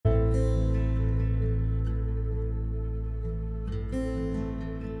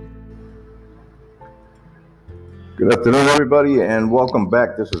Good afternoon, everybody, and welcome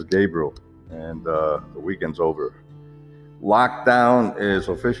back. This is Gabriel, and the weekend's over. Lockdown is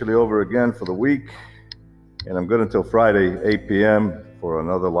officially over again for the week, and I'm good until Friday, 8 p.m. for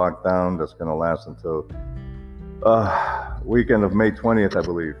another lockdown that's going to last until weekend of May 20th, I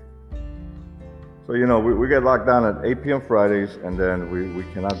believe. So, we get locked down at 8 p.m. Fridays, and then we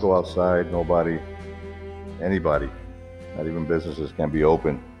cannot go outside. Anybody, not even businesses can be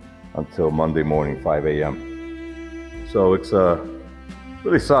open until Monday morning, 5 a.m. So it's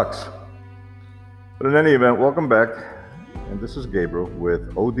really sucks. But in any event, welcome back. And this is Gabriel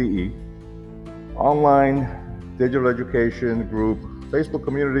with ODE, Online Digital Education Group, Facebook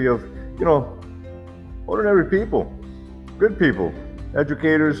community of, ordinary people, good people,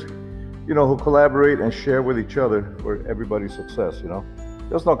 educators, who collaborate and share with each other for everybody's success,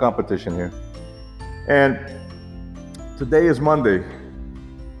 There's no competition here. And today is Monday,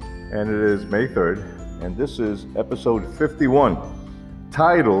 and it is May 3rd. And this is episode 51,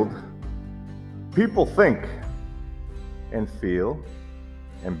 titled, People Think and Feel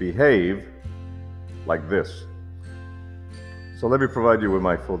and Behave Like This. So let me provide you with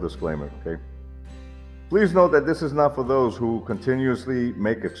my full disclaimer, okay? Please note that this is not for those who continuously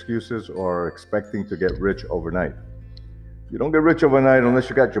make excuses or are expecting to get rich overnight. You don't get rich overnight unless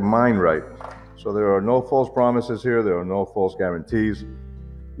you got your mind right. So there are no false promises here. There are no false guarantees.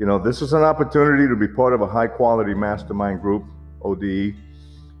 This is an opportunity to be part of a high-quality mastermind group, ODE,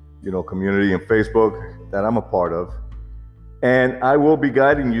 community and Facebook that I'm a part of. And I will be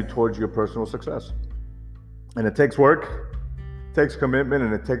guiding you towards your personal success. And it takes work, it takes commitment,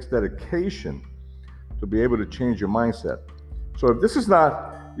 and it takes dedication to be able to change your mindset. So if this is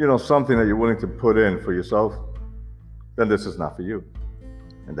not, something that you're willing to put in for yourself, then this is not for you.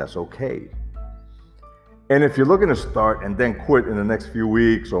 And that's okay. And if you're looking to start and then quit in the next few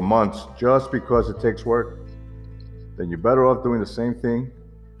weeks or months just because it takes work, then you're better off doing the same thing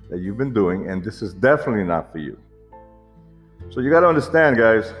that you've been doing, and this is definitely not for you. So you got to understand,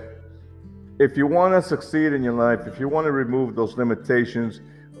 guys, if you want to succeed in your life, if you want to remove those limitations,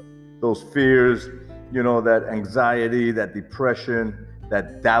 those fears, that anxiety, that depression,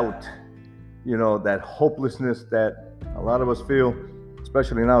 that doubt, that hopelessness that a lot of us feel,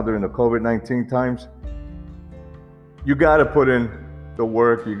 especially now during the COVID-19 times, you got to put in the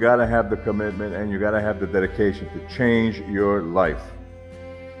work, you got to have the commitment, and you got to have the dedication to change your life.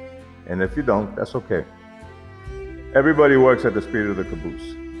 And if you don't, that's okay. Everybody works at the speed of the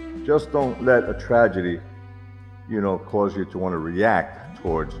caboose. Just don't let a tragedy, cause you to want to react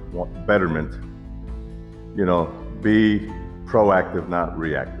towards betterment. Be proactive, not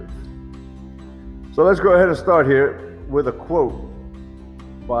reactive. So let's go ahead and start here with a quote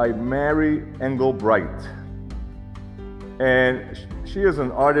by Mary Engelbreit. And she is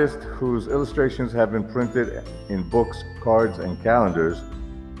an artist whose illustrations have been printed in books, cards, and calendars.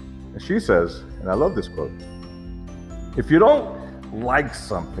 And she says, and I love this quote, if you don't like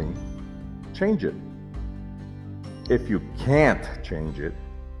something, change it. If you can't change it,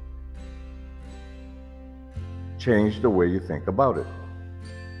 change the way you think about it.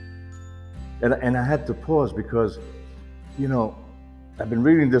 And I had to pause because, I've been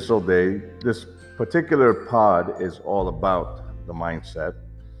reading this all day. This particular pod is all about the mindset,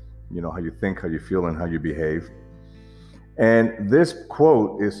 how you think, how you feel, and how you behave. And this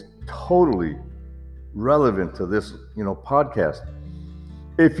quote is totally relevant to this, podcast.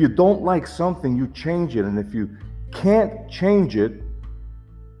 If you don't like something, you change it. And if you can't change it,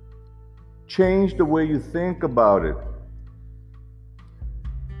 change the way you think about it.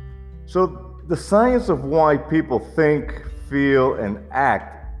 So the science of why people think, feel, and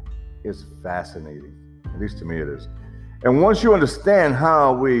act is fascinating. At least to me it is. And once you understand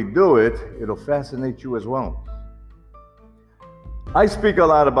how we do it, it'll fascinate you as well. I speak a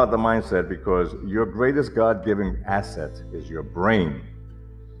lot about the mindset because your greatest God-given asset is your brain.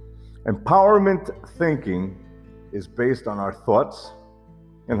 Empowerment thinking is based on our thoughts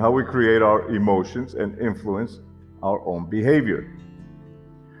and how we create our emotions and influence our own behavior.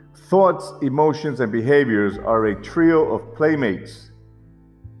 Thoughts, emotions, and behaviors are a trio of playmates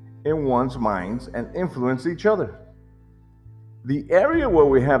in one's minds and influence each other. The area where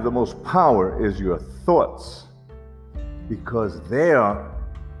we have the most power is your thoughts, because they are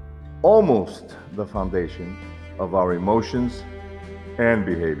almost the foundation of our emotions and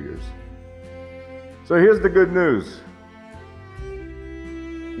behaviors. So here's the good news.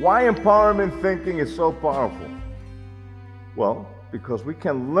 Why empowerment thinking is so powerful? Well, because we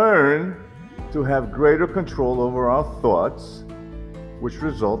can learn to have greater control over our thoughts, which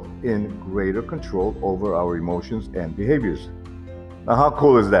result in greater control over our emotions and behaviors. Now, how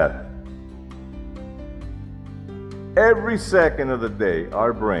cool is that? Every second of the day,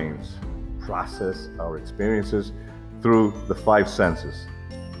 our brains process our experiences through the five senses: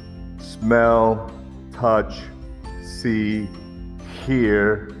 smell, touch, see,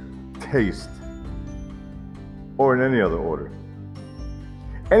 hear, taste, or in any other order.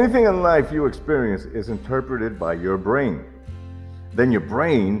 Anything in life you experience is interpreted by your brain. Then your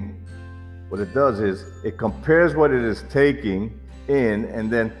brain, what it does is it compares what it is taking in,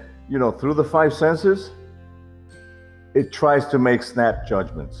 and then, through the five senses, it tries to make snap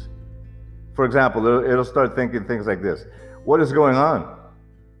judgments. For example, it'll start thinking things like this: what is going on?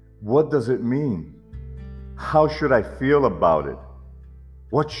 What does it mean? How should I feel about it?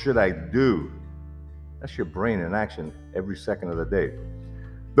 What should I do? That's your brain in action every second of the day.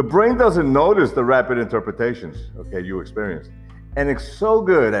 The brain doesn't notice the rapid interpretations, you experience. And it's so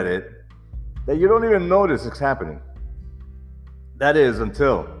good at it that you don't even notice it's happening. That is,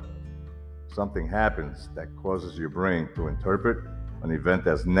 until something happens that causes your brain to interpret an event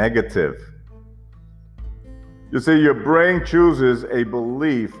as negative. You see, your brain chooses a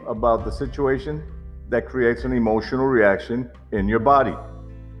belief about the situation that creates an emotional reaction in your body.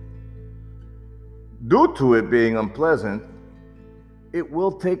 Due to it being unpleasant, it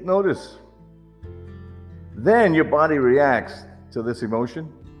will take notice. Then your body reacts to this emotion,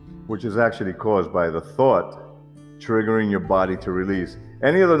 which is actually caused by the thought triggering your body to release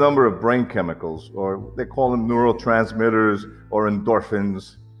any of the number of brain chemicals, or they call them neurotransmitters or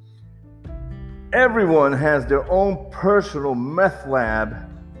endorphins. Everyone has their own personal meth lab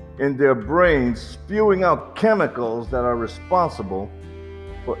in their brains spewing out chemicals that are responsible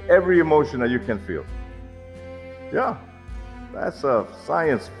for every emotion that you can feel. Yeah, that's a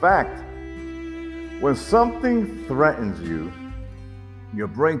science fact. When something threatens you, your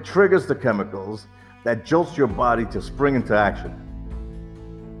brain triggers the chemicals that jolts your body to spring into action.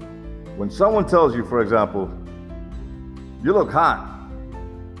 When someone tells you, for example, you look hot,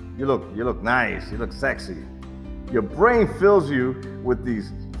 you look nice, you look sexy, your brain fills you with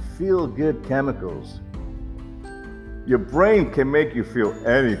these feel-good chemicals. Your brain can make you feel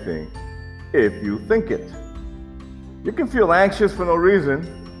anything if you think it. You can feel anxious for no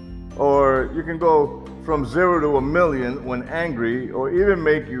reason, or you can go from 0 to 1,000,000 when angry, or even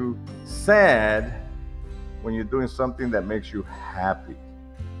make you sad when you're doing something that makes you happy.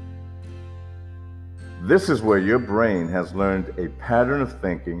 This is where your brain has learned a pattern of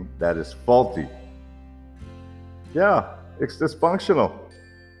thinking that is faulty. Yeah, it's dysfunctional.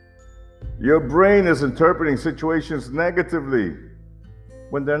 Your brain is interpreting situations negatively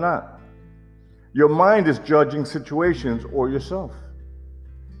when they're not. Your mind is judging situations or yourself.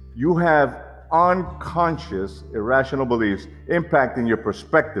 You have unconscious, irrational beliefs impacting your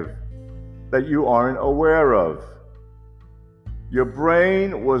perspective that you aren't aware of. Your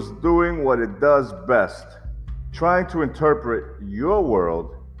brain was doing what it does best, trying to interpret your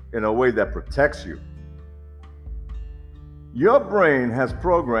world in a way that protects you. Your brain has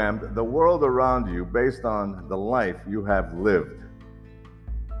programmed the world around you based on the life you have lived.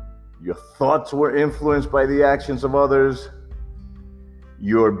 Your thoughts were influenced by the actions of others.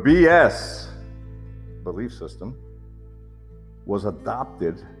 Your BS, belief system, was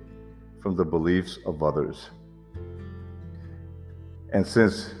adopted from the beliefs of others. And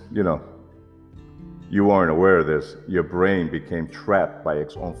since, you weren't aware of this, your brain became trapped by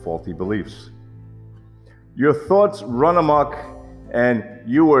its own faulty beliefs. Your thoughts run amok, and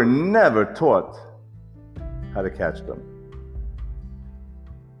you were never taught how to catch them.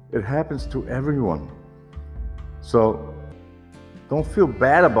 It happens to everyone. So don't feel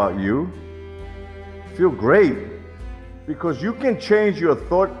bad about you. Feel great, because you can change your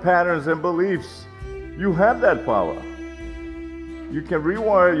thought patterns and beliefs. You have that power. You can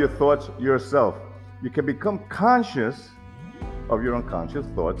rewire your thoughts yourself. You can become conscious of your unconscious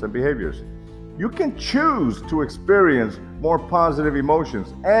thoughts and behaviors. You can choose to experience more positive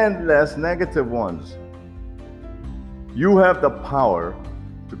emotions and less negative ones. You have the power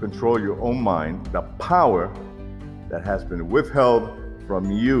to control your own mind, the power that has been withheld from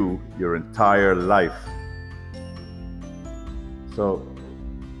you your entire life. So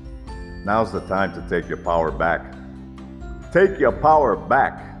now's the time to take your power back. Take your power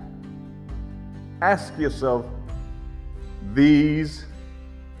back. Ask yourself these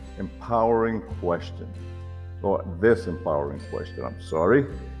empowering questions, or this empowering question, I'm sorry.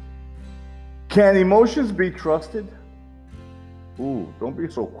 Can emotions be trusted? Ooh, don't be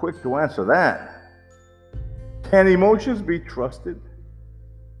so quick to answer that. Can emotions be trusted?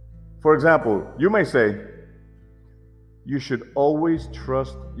 For example, you may say, you should always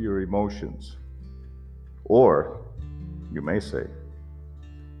trust your emotions. Or you may say,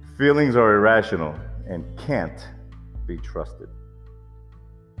 feelings are irrational and can't be trusted.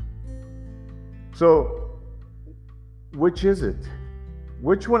 So, which is it?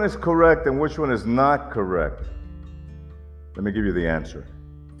 Which one is correct and which one is not correct? Let me give you the answer.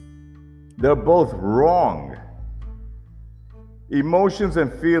 They're both wrong. Emotions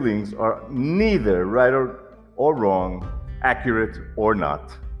and feelings are neither right or wrong, accurate or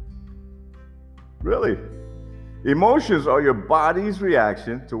not. Really. Emotions are your body's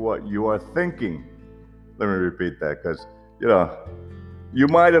reaction to what you are thinking. Let me repeat that because, you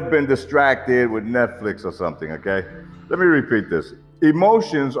might have been distracted with Netflix or something, okay? Let me repeat this.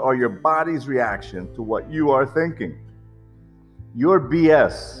 Emotions are your body's reaction to what you are thinking. Your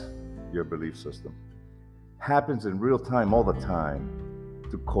BS, your belief system, happens in real time all the time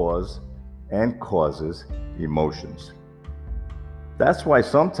to cause and causes emotions. That's why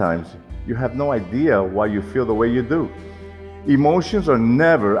sometimes you have no idea why you feel the way you do. Emotions are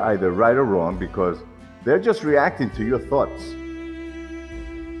never either right or wrong because they're just reacting to your thoughts.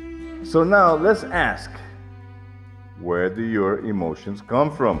 So now let's ask, where do your emotions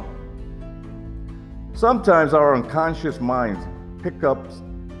come from? Sometimes our unconscious mind picks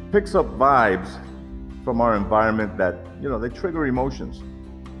up vibes from our environment that, they trigger emotions.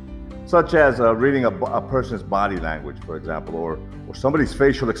 Such as reading a person's body language, for example, or somebody's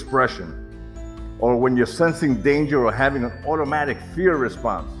facial expression, or when you're sensing danger or having an automatic fear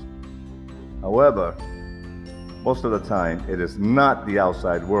response. However, most of the time, it is not the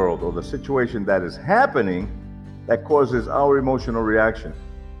outside world or the situation that is happening that causes our emotional reaction.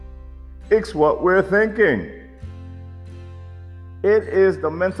 It's what we're thinking. It is the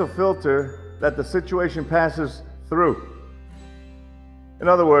mental filter that the situation passes through. In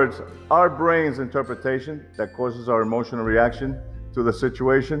other words, our brain's interpretation that causes our emotional reaction to the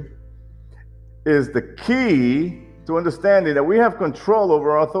situation is the key to understanding that we have control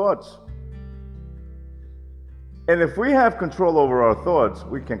over our thoughts. And if we have control over our thoughts,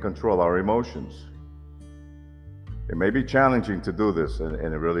 we can control our emotions. It may be challenging to do this, and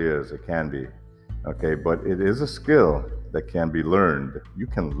it really is. It can be. Okay, but it is a skill that can be learned. You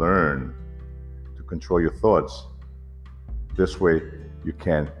can learn to control your thoughts. This way, you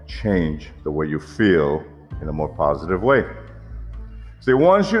can change the way you feel in a more positive way. See,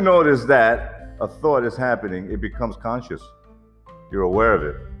 once you notice that a thought is happening, it becomes conscious. You're aware of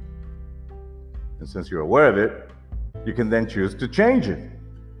it. And since you're aware of it, you can then choose to change it.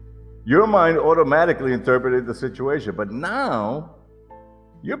 Your mind automatically interpreted the situation, but now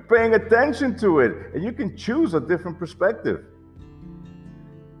you're paying attention to it and you can choose a different perspective.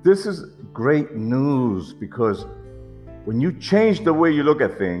 This is great news because when you change the way you look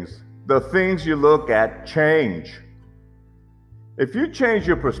at things, the things you look at change. If you change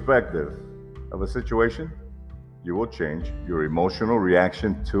your perspective of a situation, you will change your emotional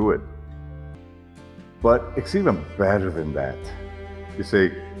reaction to it. But it's even better than that. You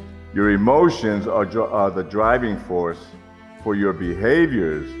see, your emotions are the driving force for your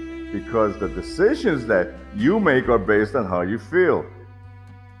behaviors because the decisions that you make are based on how you feel.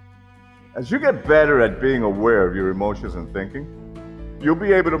 As you get better at being aware of your emotions and thinking, you'll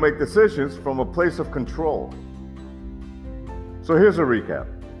be able to make decisions from a place of control. So here's a recap.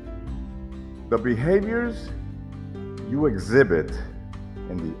 The behaviors you exhibit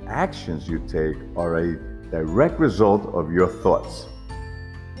and the actions you take are a direct result of your thoughts.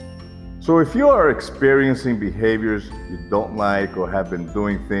 So if you are experiencing behaviors you don't like or have been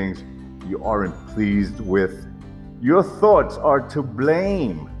doing things you aren't pleased with, your thoughts are to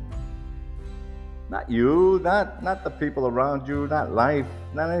blame. Not you, not the people around you, not life,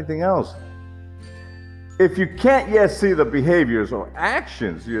 not anything else. If you can't yet see the behaviors or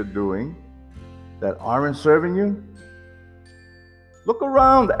actions you're doing that aren't serving you, look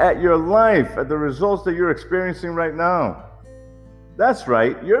around at your life, at the results that you're experiencing right now. That's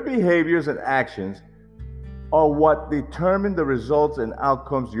right, your behaviors and actions are what determine the results and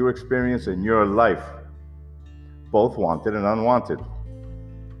outcomes you experience in your life, both wanted and unwanted.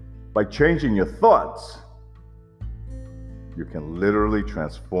 By changing your thoughts, you can literally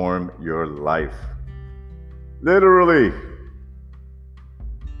transform your life. Literally.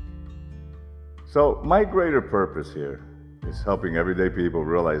 So my greater purpose here is helping everyday people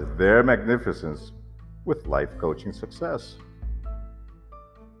realize their magnificence with life coaching success.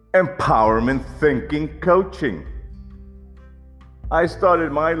 Empowerment thinking coaching. I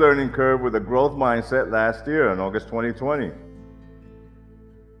started my learning curve with a growth mindset last year in August 2020.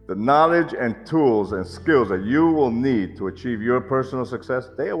 The knowledge and tools and skills that you will need to achieve your personal success,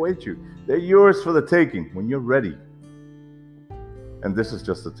 they await you. They're yours for the taking when you're ready. And this is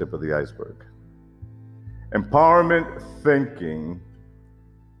just the tip of the iceberg. Empowerment thinking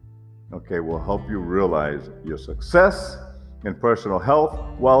okay, will help you realize your success in personal health,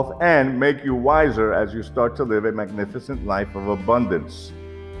 wealth, and make you wiser as you start to live a magnificent life of abundance.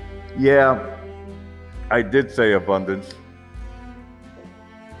 Yeah, I did say abundance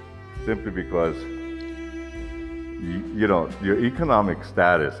simply because your economic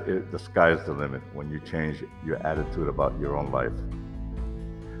status, the sky's the limit when you change your attitude about your own life.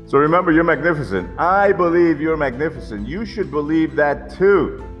 So remember, you're magnificent. I believe you're magnificent. You should believe that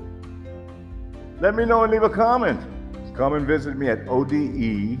too. Let me know and leave a comment. Come and visit me at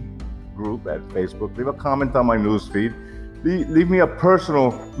ODE Group at Facebook. Leave a comment on my newsfeed. Leave me a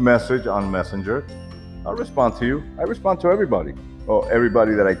personal message on Messenger. I'll respond to you. I respond to everybody. Oh,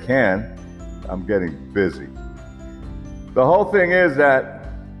 everybody that I can. I'm getting busy. The whole thing is that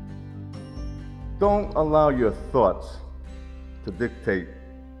don't allow your thoughts to dictate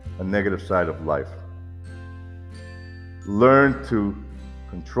a negative side of life. Learn to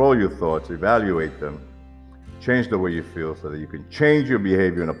control your thoughts, evaluate them, change the way you feel so that you can change your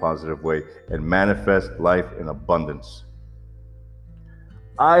behavior in a positive way and manifest life in abundance.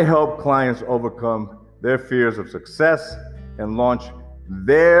 I help clients overcome their fears of success and launch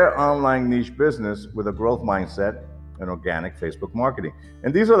their online niche business with a growth mindset and organic Facebook marketing.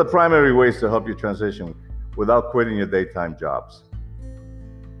 And these are the primary ways to help you transition without quitting your daytime jobs.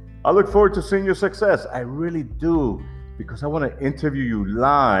 I look forward to seeing your success. I really do, because I want to interview you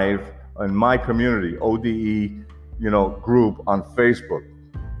live in my community, ODE, group on Facebook.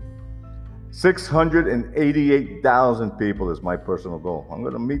 688,000 people is my personal goal. I'm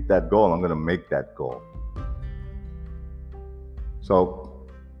going to meet that goal. I'm going to make that goal. So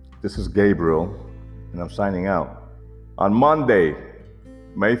this is Gabriel, and I'm signing out on Monday,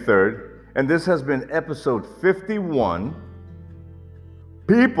 May 3rd. And this has been episode 51.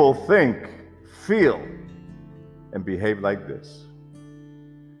 People think, feel, and behave like this.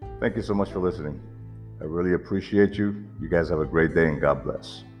 Thank you so much for listening. I really appreciate you. You guys have a great day, and God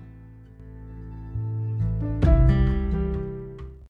bless.